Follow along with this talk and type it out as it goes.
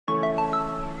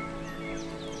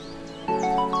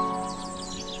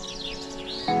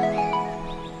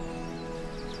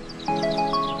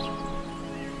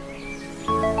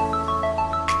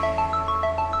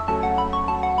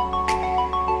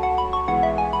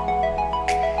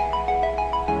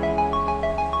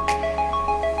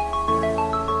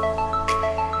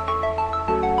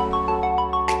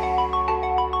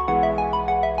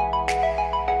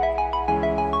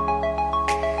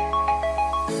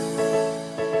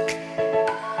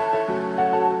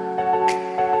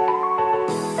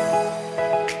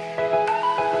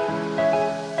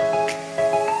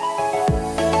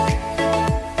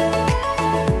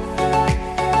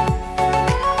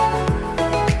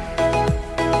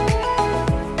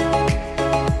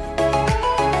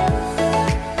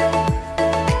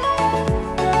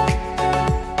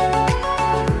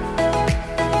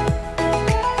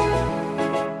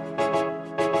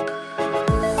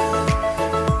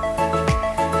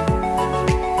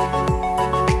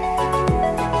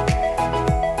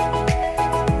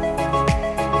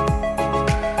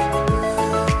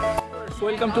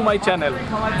To my channel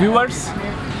viewers.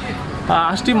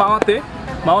 আসছি মাওয়াতে,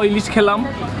 মাওয়া ইলিশ খেলাম।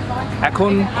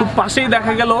 এখন খুব পাশেই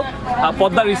দেখা গেল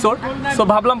পদ্মা রিসোর্ট, সো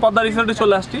ভাবলাম পদ্মা রিসোর্টে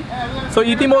চলে আসছি। সো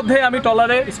ইতিমধ্যে আমি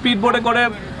ট্রলারে স্পিড বোটে করে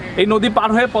এই নদী পার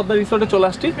হয়ে পদ্মা রিসোর্টে চলে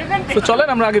আসছি। তো চলেন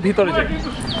আমরা আগে ভিতরে যাই।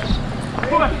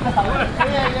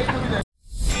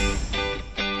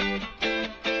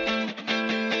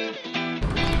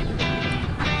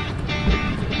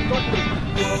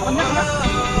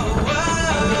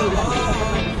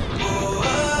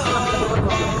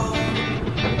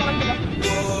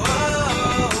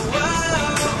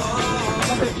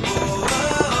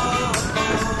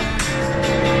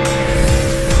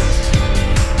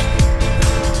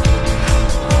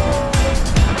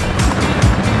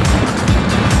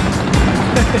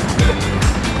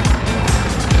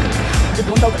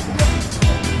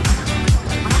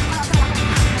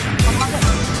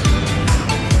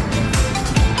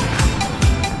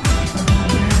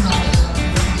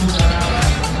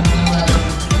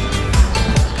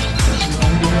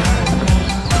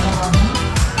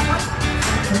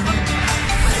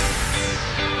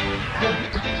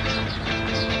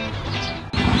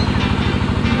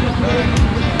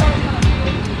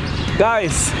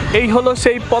 গাইস, এই হলো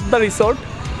সেই পদ্মা রিসোর্ট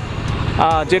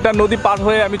যেটা নদী পার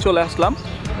হয়ে আমি চলে আসলাম।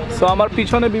 সো আমার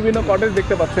পিছনে বিভিন্ন কটেজ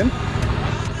দেখতে পাচ্ছেন।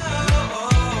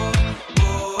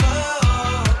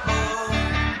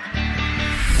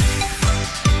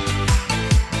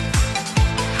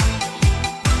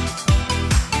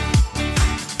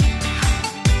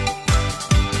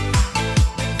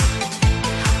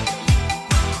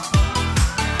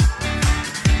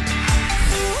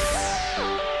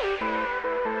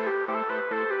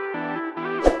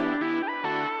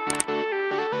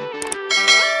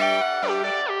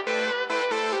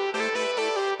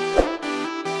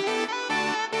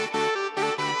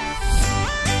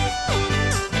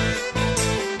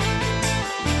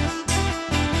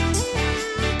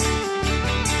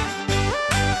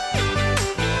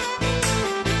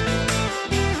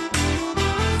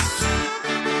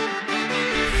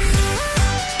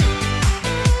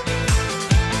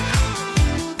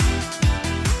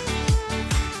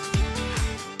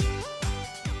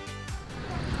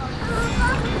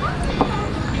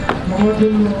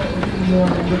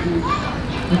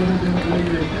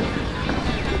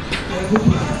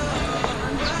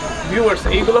 ভিউয়ার্স,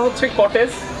 এইগুলো হচ্ছে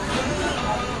কটেজ।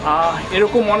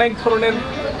 এরকম অনেক ধরনের,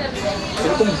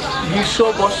 এরকম গ্রীষ্ম,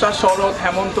 বর্ষা, শরৎ,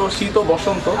 হেমন্ত, শীত ও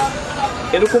বসন্ত,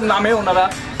 এরকম নামে ওনারা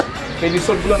এই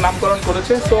রিসোর্টগুলোর নামকরণ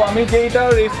করেছে। সো আমি যেইটা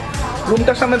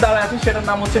রুমটার সামনে দাঁড়ায় আছি সেটার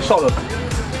নাম হচ্ছে শরৎ।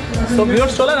 সো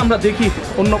ভিউয়ার্স, চলেন আমরা দেখি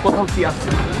অন্য কোথাও কি আছে।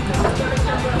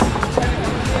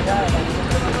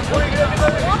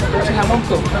 হেমন্ত,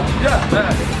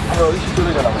 আমরা ওই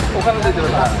চলে গেলাম, ওখানে যেতে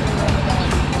হবে।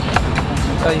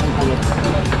 তাই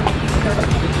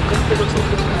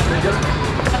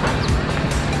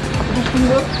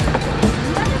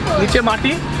নিচে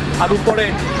মাটি আর উপরে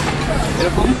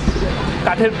এরকম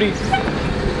কাঠের ব্রিজ।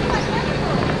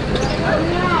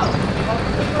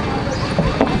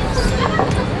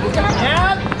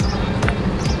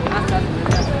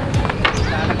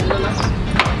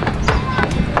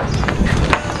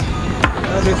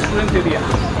 Restaurant area.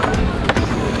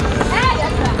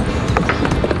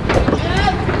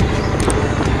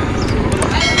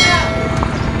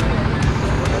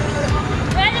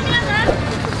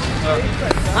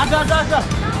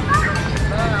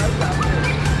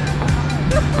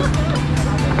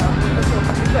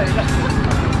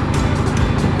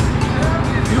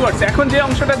 ভিউয়ার্স, এখন যে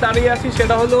অংশটা দাঁড়িয়ে আছি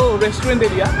সেটা হলো রেস্টুরেন্ট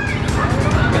এরিয়া।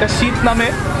 এটা শীত নামে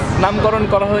নামকরণ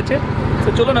করা হয়েছে। তো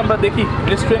চলুন আমরা দেখি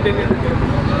রেস্টুরেন্ট এরিয়া।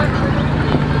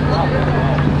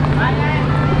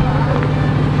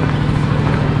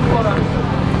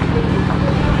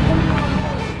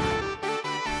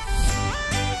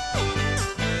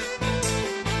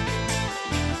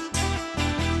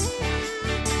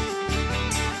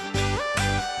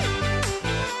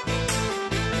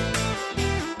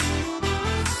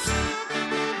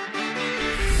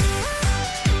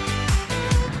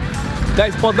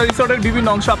 গাইস, পদ্মা রিসোর্টের বিভিন্ন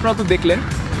অংশ আপনারা তো দেখলেন।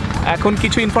 এখন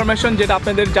কিছু ইনফরমেশন যেটা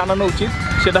আপনাদের জানানো উচিত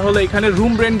সেটা হলো এখানে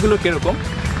রুম রেন্টগুলো কীরকম।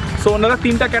 সো ওনারা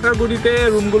 3টা ক্যাটাগরিতে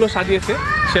রুমগুলো সাজিয়েছে।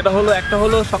 সেটা হলো, একটা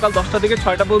হলো সকাল 10টা থেকে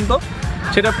 6টা পর্যন্ত,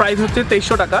 সেটার প্রাইস হচ্ছে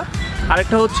 2300 টাকা।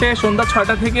 আরেকটা হচ্ছে সন্ধ্যা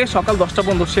 6টা থেকে সকাল 10টা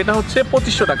পর্যন্ত, সেটা হচ্ছে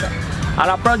 2500 টাকা। আর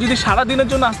আপনারা যদি সারা দিনের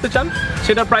জন্য আসতে চান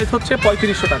সেটার প্রাইস হচ্ছে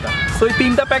 3500 টাকা। সো এই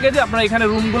 3টা প্যাকেজে আপনারা এখানে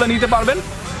রুমগুলো নিতে পারবেন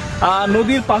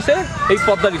নদীর পাশে এই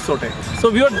পদ্মা রিসোর্টে। সো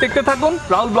ভিউয়ার, দেখতে থাকুন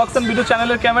রাহুল ব্লগস এন্ড ভিডিও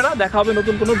চ্যানেলের ক্যামেরা। দেখা হবে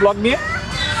নতুন কোনো ব্লগ নিয়ে,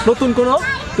 নতুন কোনো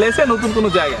প্লেসে, নতুন কোনো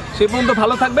জায়গায়। সেই পর্যন্ত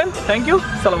ভালো থাকবেন। থ্যাংক ইউ,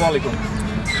 আসসালামু আলাইকুম।